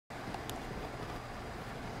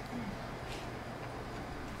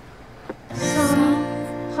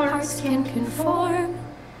hearts can conform,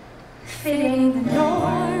 fitting the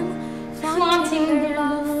norm, flaunting their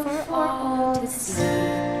love for all to see.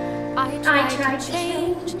 I tried to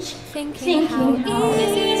change, thinking how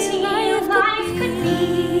easy life could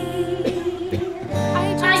be.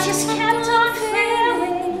 I just kept on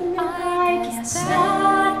failing. I guess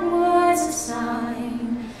that was a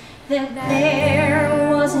sign that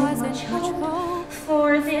there wasn't much hope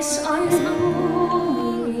for this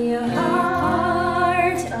unruly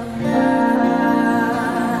heart of mine.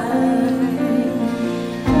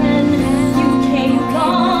 Then you came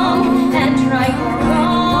along and right or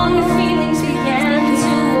wrong, feelings began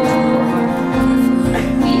to overflow.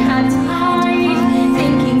 We had to hide,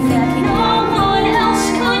 thinking that no one else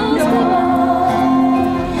could know.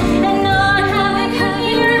 And not having her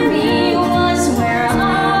near me was where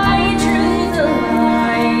I drew the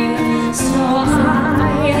line. So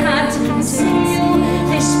I had to conceal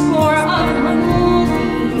this poor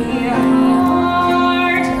unruly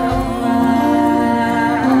heart of mine.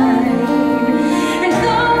 And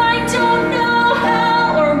though I don't know how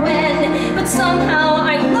or when, but somehow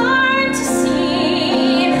I learned to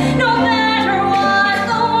see, no matter what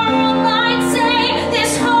the world might say,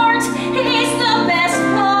 this heart is the best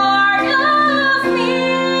part of me.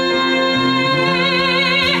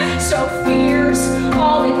 So fears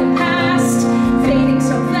all in the past, fading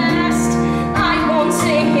so fast, I won't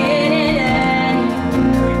sing it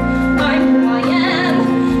anymore. I'm who I am,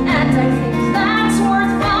 and I think that's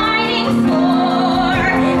worth fighting for.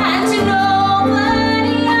 And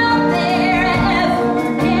nobody out there ever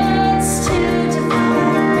gets to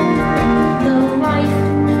define the life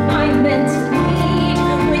I'm meant to lead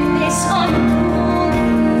with this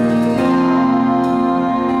unruly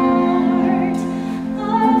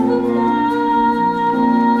heart of mine.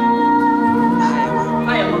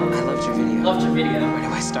 Hi, Emma. I loved your video. Loved your video. Where do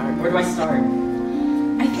I start? Where do I start?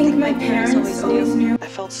 I think my parents always knew. I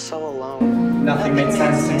felt so alone. Nothing made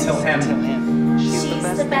sense until him.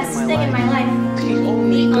 She's the best thing in my life. The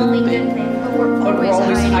only The only good thing, but we're But we're always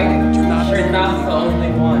always hiding. hiding. You're not the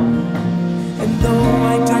only one.